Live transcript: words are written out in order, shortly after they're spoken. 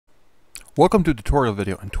Welcome to a tutorial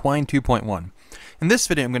video on Twine 2.1. In this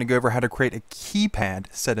video I'm going to go over how to create a keypad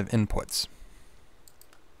set of inputs.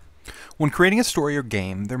 When creating a story or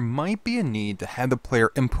game, there might be a need to have the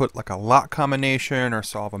player input like a lot combination or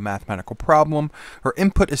solve a mathematical problem or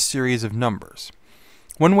input a series of numbers.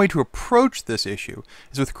 One way to approach this issue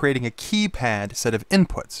is with creating a keypad set of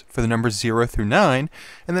inputs for the numbers 0 through 9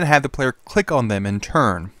 and then have the player click on them in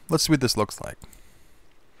turn. Let's see what this looks like.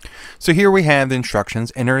 So here we have the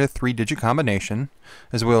instructions: enter a 3-digit combination,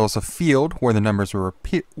 as well as a field where the numbers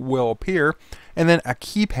will appear, and then a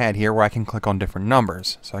keypad here where I can click on different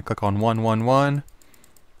numbers. So I click on 111,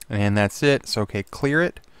 and that's it. So okay, clear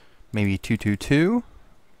it. Maybe 222,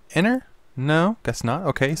 enter? No, guess not.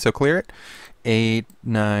 Okay, so clear it.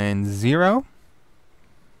 890,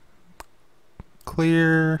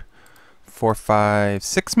 clear.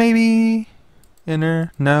 456 maybe,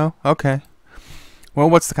 enter? No, okay. Well,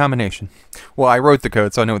 what's the combination? Well, I wrote the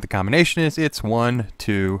code, so I know what the combination is. It's 1,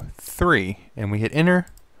 2, 3. And we hit enter.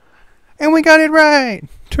 And we got it right!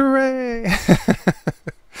 Hooray!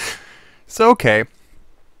 So, okay.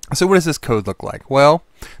 So what does this code look like? Well,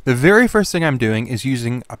 the very first thing I'm doing is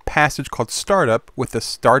using a passage called startup with the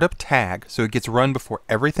startup tag, so it gets run before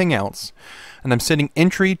everything else. And I'm setting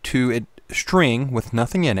entry to a string with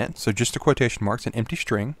nothing in it, so just the quotation marks, an empty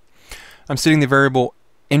string. I'm setting the variable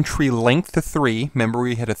entry length to 3. Remember,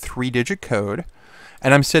 we had a 3-digit code.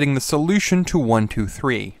 And I'm setting the solution to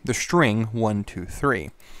 123, the string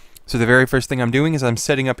 123. So the very first thing I'm doing is I'm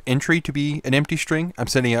setting up entry to be an empty string. I'm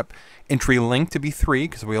setting up entry length to be 3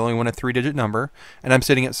 because we only want a 3-digit number. And I'm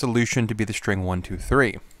setting up solution to be the string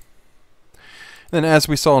 123. Then as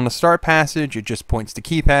we saw in the start passage, it just points to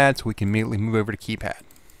keypad, so we can immediately move over to keypad.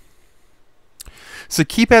 So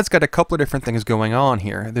keypad's got a couple of different things going on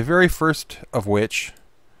here. The very first of which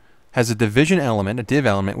has a division element, a div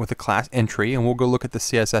element with a class entry, and we'll go look at the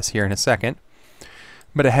CSS here in a second.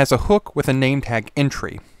 But it has a hook with a name tag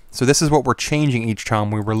entry. So this is what we're changing each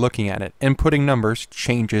time we were looking at it. Inputting numbers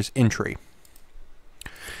changes entry.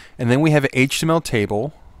 And then we have an HTML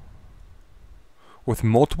table with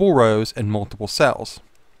multiple rows and multiple cells.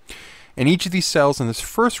 In each of these cells in this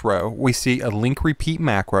first row, we see a link repeat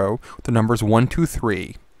macro with the numbers 1, 2,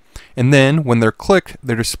 3. And then, when they're clicked,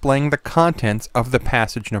 they're displaying the contents of the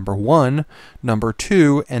passage number 1, number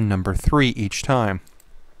 2, and number 3 each time.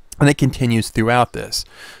 And it continues throughout this.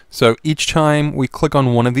 So each time we click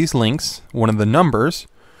on one of these links, one of the numbers,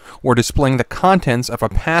 we're displaying the contents of a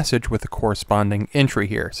passage with the corresponding entry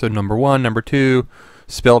here. So number 1, number 2,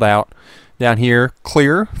 spelled out. Down here,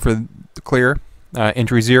 clear for the clear,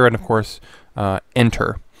 entry 0, and of course,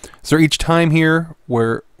 enter. So each time here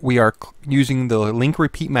where we are using the link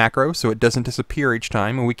repeat macro so it doesn't disappear each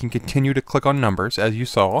time, and we can continue to click on numbers as you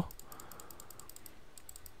saw.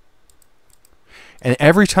 And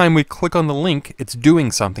every time we click on the link, it's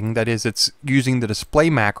doing something. That is, it's using the display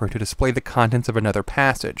macro to display the contents of another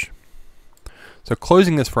passage. So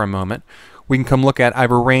closing this for a moment, we can come look at,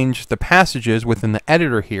 I've arranged the passages within the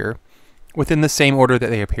editor here within the same order that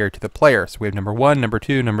they appear to the player. So we have number 1, number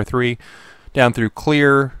 2, number 3, down through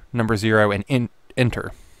clear, number 0, and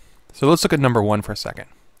enter. So let's look at number 1 for a second.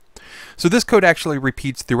 So this code actually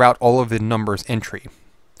repeats throughout all of the numbers entry.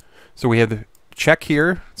 So we have the check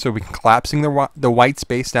here, so we're collapsing the white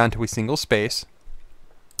space down to a single space.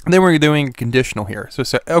 And then we're doing a conditional here. So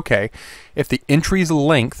okay, if the entry's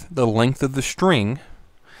length, the length of the string,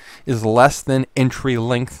 is less than entry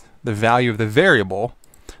length, the value of the variable,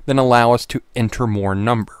 then allow us to enter more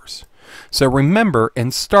numbers. So remember,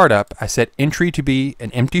 in startup, I set entry to be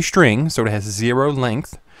an empty string, so it has 0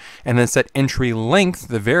 length, and then set entry length,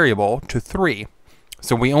 the variable, to 3.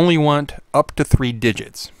 So we only want up to 3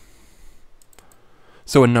 digits.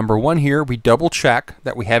 So in number 1 here, we double check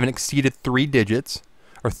that we haven't exceeded 3 digits,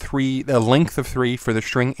 or the length of 3 for the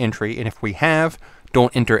string entry, and if we have,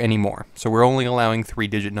 don't enter anymore. So we're only allowing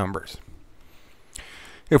 3-digit numbers.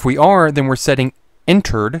 If we are, then we're setting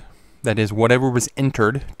entered, that is whatever was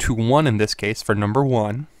entered, to 1 in this case for number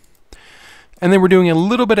 1. And then we're doing a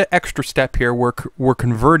little bit of extra step here where we're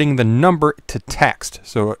converting the number to text.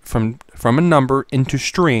 So from a number into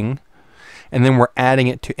string, and then we're adding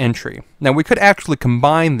it to entry. Now we could actually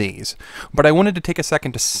combine these, but I wanted to take a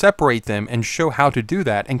second to separate them and show how to do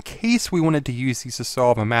that in case we wanted to use these to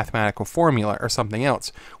solve a mathematical formula or something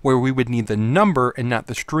else where we would need the number and not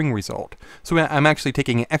the string result. So I'm actually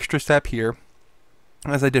taking an extra step here,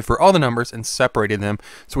 as I did for all the numbers, and separated them.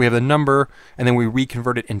 So we have the number, and then we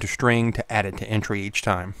reconvert it into string to add it to entry each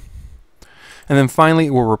time. And then finally,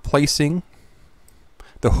 we're replacing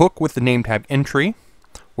the hook with the name tag entry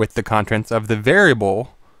with the contents of the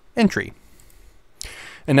variable entry.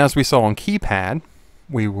 And as we saw on Keypad,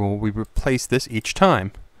 we replace this each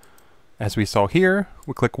time. As we saw here,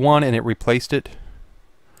 we click 1 and it replaced it.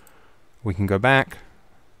 We can go back,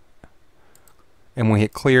 and when we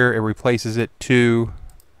hit clear, it replaces it. 2,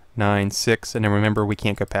 9, 6, and then remember we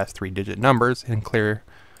can't go past 3-digit numbers, and clear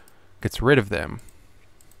gets rid of them.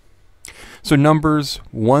 So numbers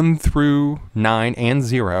 1 through 9 and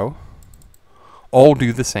 0 all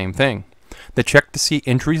do the same thing. They check to see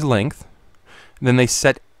entry's length, then they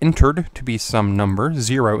set entered to be some number,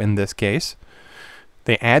 0 in this case.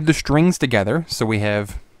 They add the strings together, so we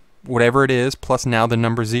have whatever it is plus now the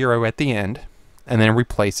number 0 at the end, and then it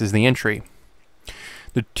replaces the entry.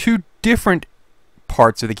 The two different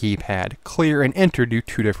parts of the keypad, clear and enter, do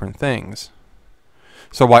two different things.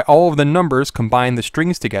 So while all of the numbers combine the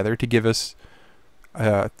strings together to give us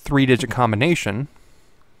a 3-digit combination,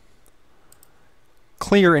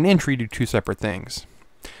 clear and entry do two separate things.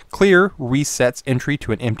 Clear resets entry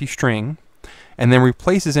to an empty string and then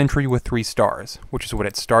replaces entry with 3 stars, which is what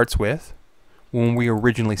it starts with when we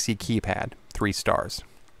originally see keypad, 3 stars.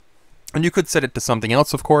 And you could set it to something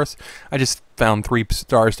else, of course. I just found 3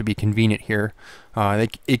 stars to be convenient here.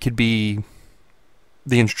 It could be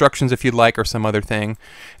the instructions if you'd like, or some other thing,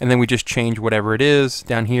 and then we just change whatever it is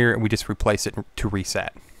down here and we just replace it to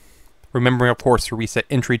reset. Remembering, of course, to reset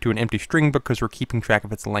entry to an empty string because we're keeping track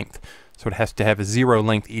of its length, so it has to have a 0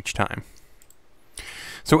 length each time.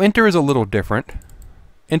 So enter is a little different.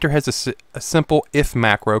 Enter has a simple if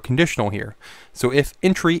macro conditional here. So if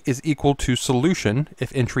entry is equal to solution,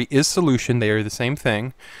 if entry is solution, they are the same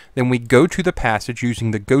thing, then we go to the passage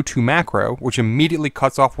using the goto macro, which immediately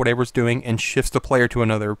cuts off whatever's doing and shifts the player to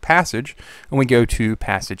another passage, and we go to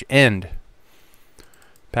passage end.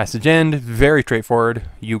 Passage end, very straightforward,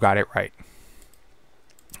 you got it right.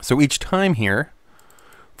 So each time here,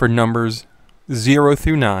 for numbers 0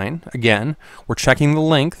 through 9, again, we're checking the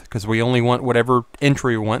length because we only want whatever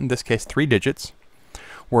entry we want, in this case 3 digits.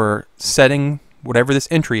 We're setting whatever this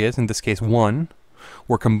entry is, in this case 1.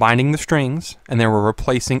 We're combining the strings, and then we're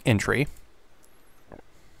replacing entry.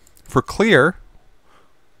 For clear,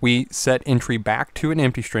 we set entry back to an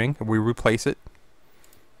empty string, and we replace it.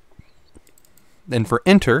 Then for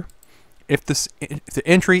enter, if the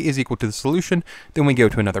entry is equal to the solution, then we go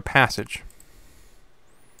to another passage.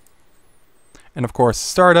 And of course,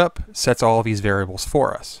 startup sets all of these variables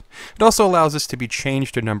for us. It also allows us to be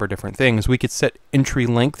changed to a number of different things. We could set entry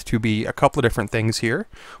length to be a couple of different things here.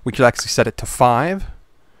 We could actually set it to 5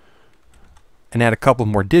 and add a couple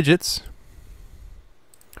more digits.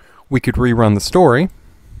 We could rerun the story.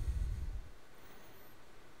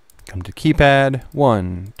 Come to keypad,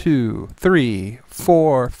 1, 2, 3,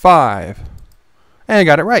 4, 5, and I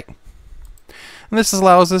got it right. And this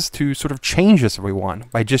allows us to sort of change this if we want.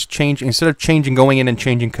 By just changing, instead of going in and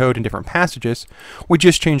changing code in different passages, we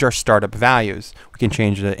just change our startup values. We can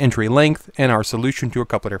change the entry length and our solution to a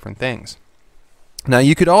couple of different things. Now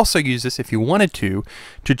you could also use this if you wanted to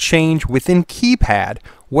change within keypad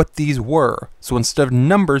what these were. So instead of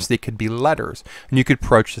numbers, they could be letters. And you could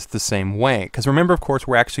approach this the same way. Because remember, of course,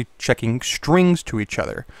 we're actually checking strings to each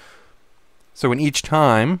other. So in each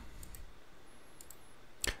time,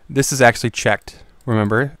 this is actually checked,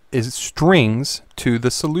 remember, is strings to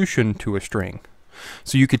the solution to a string.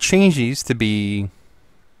 So you could change these to be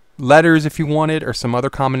letters if you wanted, or some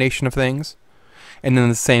other combination of things. And in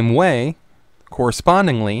the same way,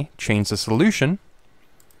 correspondingly, change the solution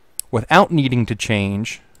without needing to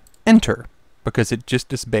change enter, because it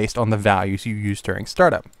just is based on the values you use during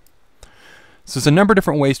startup. So there's a number of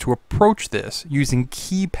different ways to approach this using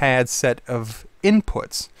keypad set of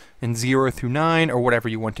inputs in 0 through 9 or whatever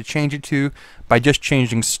you want to change it to, by just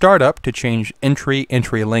changing startup to change entry,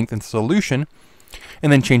 entry length, and solution,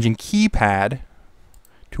 and then changing keypad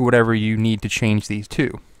to whatever you need to change these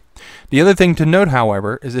to. The other thing to note,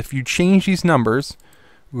 however, is if you change these numbers,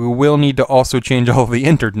 we will need to also change all of the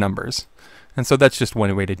entered numbers. And so that's just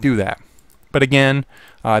one way to do that. But again,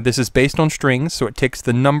 this is based on strings, so it takes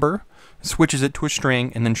the number, switches it to a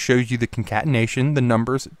string, and then shows you the concatenation, the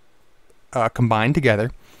numbers combined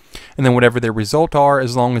together, and then whatever their result are,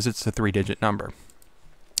 as long as it's a 3-digit number.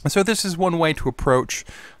 So this is one way to approach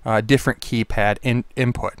different keypad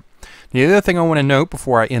input. The other thing I want to note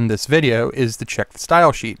before I end this video is to check the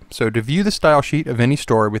style sheet. So to view the style sheet of any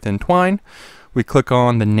story within Twine, we click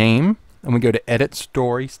on the name, and we go to Edit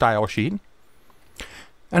Story Style Sheet.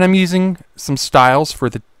 And I'm using some styles for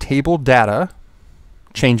the table data,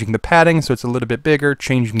 changing the padding so it's a little bit bigger,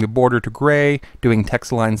 changing the border to gray, doing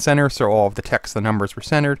text line center so all of the text, the numbers were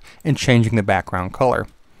centered, and changing the background color.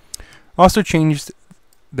 Also changed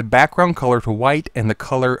the background color to white and the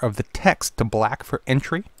color of the text to black for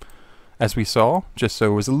entry, as we saw, just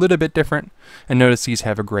so it was a little bit different. And notice these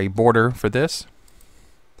have a gray border for this.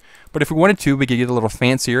 But if we wanted to, we could get a little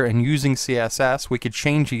fancier, and using CSS, we could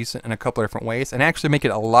change these in a couple of different ways and actually make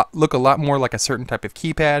it look a lot more like a certain type of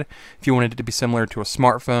keypad if you wanted it to be similar to a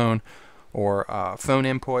smartphone or phone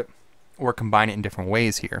input, or combine it in different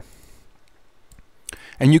ways here.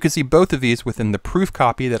 And you can see both of these within the proof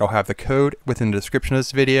copy that'll have the code within the description of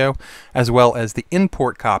this video, as well as the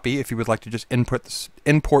import copy if you would like to just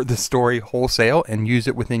import the story wholesale and use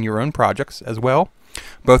it within your own projects as well.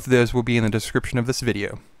 Both of those will be in the description of this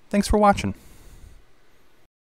video. Thanks for watching.